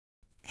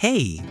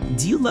Hey,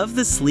 do you love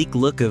the sleek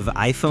look of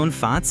iPhone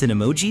fonts and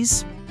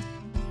emojis?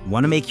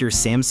 Want to make your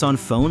Samsung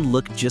phone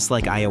look just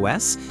like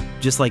iOS,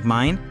 just like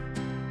mine?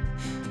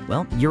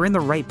 Well, you're in the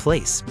right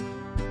place.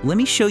 Let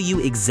me show you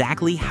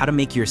exactly how to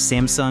make your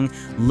Samsung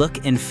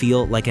look and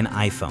feel like an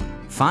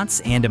iPhone,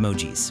 fonts and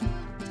emojis.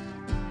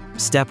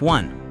 Step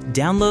 1.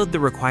 Download the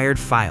required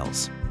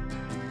files.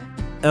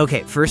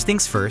 Okay, first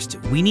things first,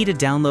 we need to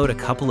download a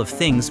couple of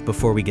things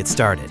before we get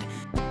started.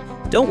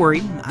 Don't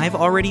worry, I've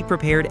already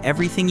prepared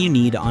everything you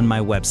need on my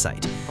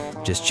website.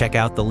 Just check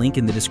out the link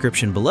in the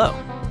description below.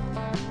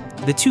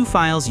 The two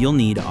files you'll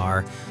need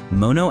are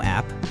Mono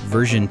app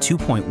version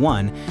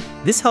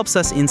 2.1. This helps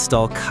us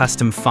install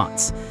custom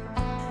fonts.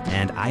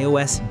 And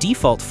iOS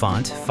default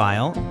font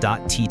file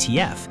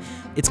 .ttf.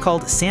 It's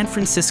called San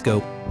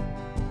Francisco.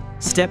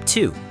 Step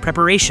 2.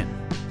 Preparation.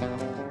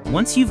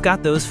 Once you've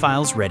got those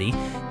files ready,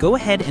 go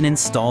ahead and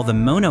install the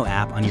Mono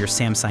app on your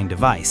Samsung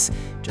device.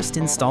 Just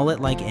install it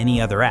like any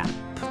other app,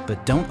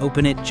 but don't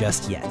open it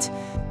just yet.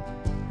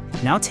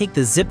 Now take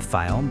the zip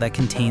file that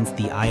contains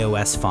the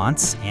iOS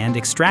fonts and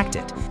extract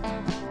it.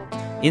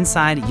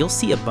 Inside, you'll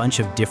see a bunch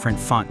of different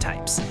font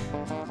types.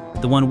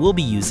 The one we'll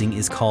be using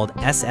is called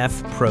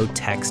SF Pro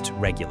Text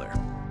Regular.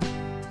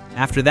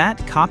 After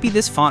that, copy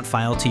this font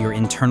file to your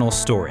internal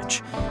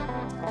storage.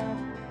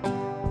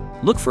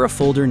 Look for a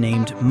folder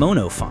named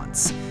Mono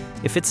Fonts.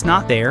 If it's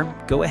not there,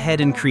 go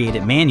ahead and create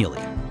it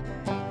manually.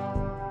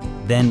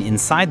 Then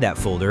inside that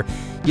folder,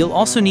 you'll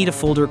also need a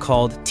folder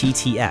called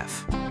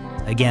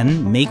TTF.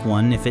 Again, make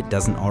one if it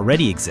doesn't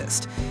already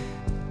exist.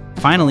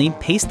 Finally,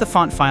 paste the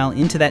font file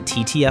into that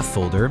TTF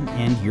folder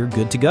and you're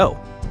good to go.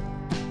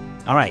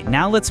 Alright,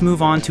 now let's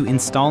move on to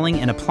installing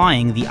and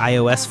applying the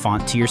iOS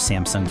font to your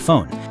Samsung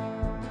phone.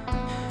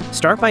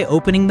 Start by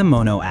opening the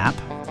Mono app.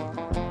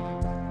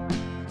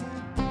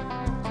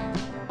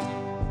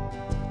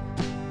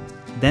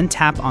 Then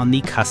tap on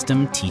the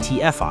Custom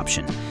TTF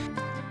option.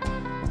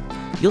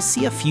 You'll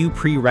see a few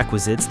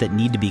prerequisites that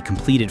need to be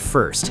completed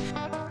first.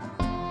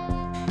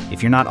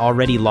 If you're not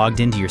already logged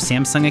into your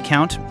Samsung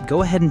account,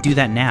 go ahead and do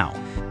that now.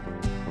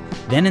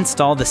 Then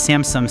install the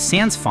Samsung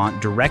Sans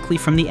font directly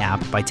from the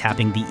app by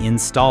tapping the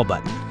Install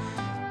button.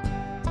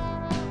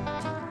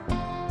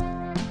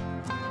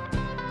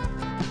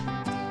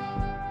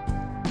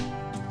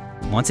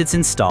 Once it's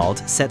installed,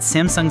 set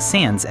Samsung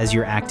Sans as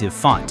your active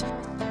font.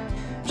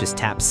 Just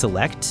tap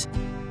Select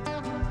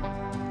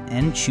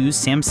and choose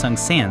Samsung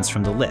Sans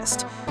from the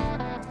list.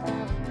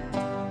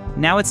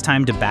 Now it's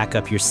time to back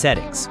up your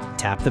settings.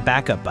 Tap the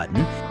Backup button.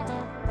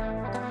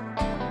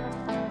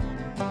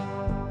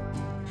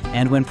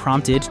 And when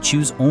prompted,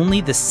 choose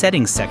only the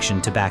Settings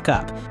section to back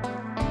up.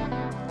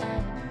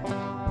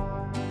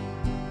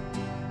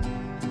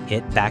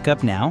 Hit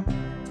Backup now.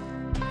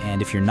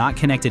 And if you're not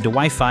connected to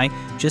Wi-Fi,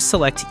 just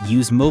select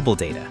Use Mobile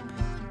Data.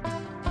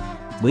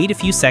 Wait a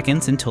few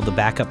seconds until the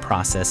backup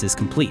process is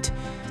complete.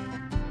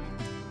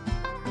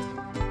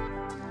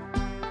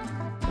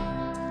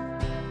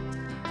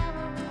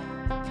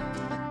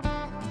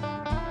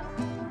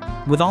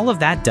 With all of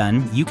that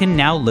done, you can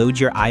now load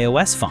your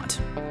iOS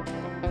font.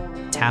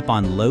 Tap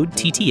on Load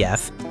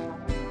TTF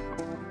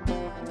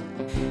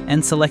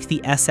and select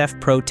the SF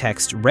Pro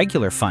Text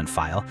Regular font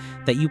file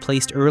that you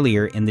placed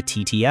earlier in the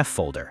TTF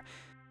folder.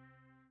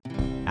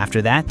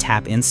 After that,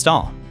 tap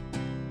Install.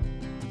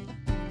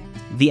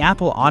 The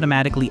app will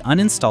automatically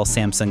uninstall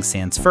Samsung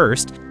Sans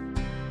first,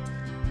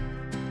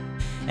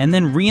 and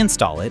then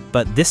reinstall it,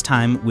 but this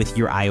time with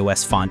your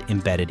iOS font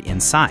embedded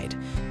inside.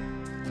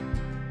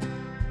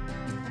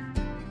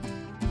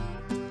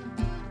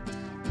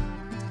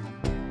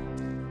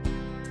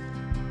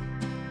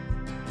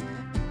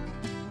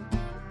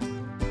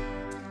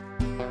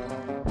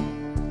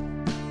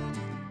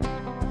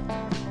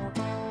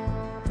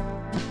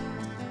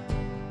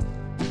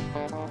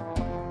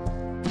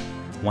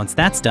 Once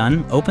that's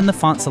done, open the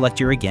font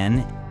selector again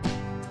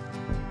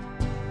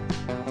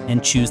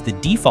and choose the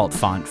default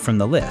font from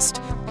the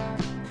list.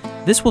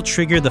 This will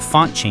trigger the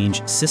font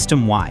change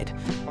system-wide.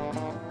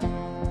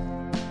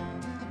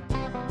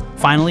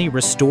 Finally,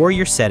 restore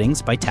your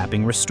settings by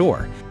tapping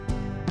Restore.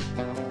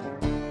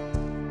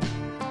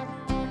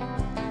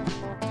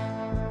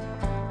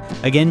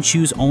 Again,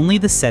 choose only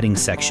the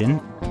Settings section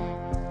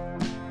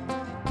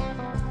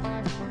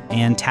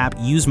and tap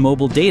Use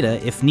Mobile Data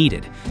if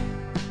needed.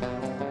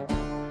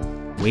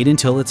 Wait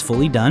until it's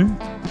fully done,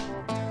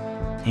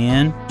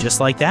 and just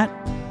like that,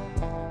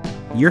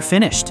 you're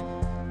finished.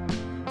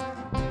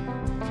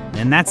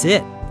 And that's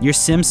it. Your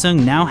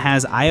Samsung now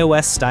has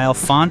iOS-style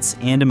fonts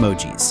and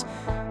emojis.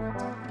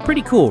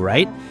 Pretty cool,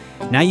 right?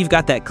 Now you've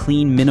got that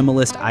clean,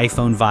 minimalist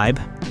iPhone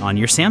vibe on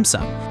your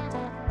Samsung.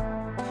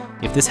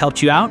 If this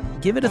helped you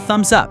out, give it a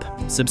thumbs up.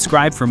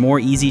 Subscribe for more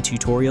easy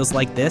tutorials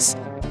like this.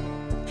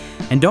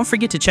 And don't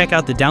forget to check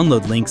out the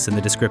download links in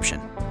the description.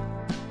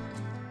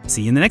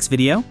 See you in the next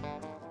video.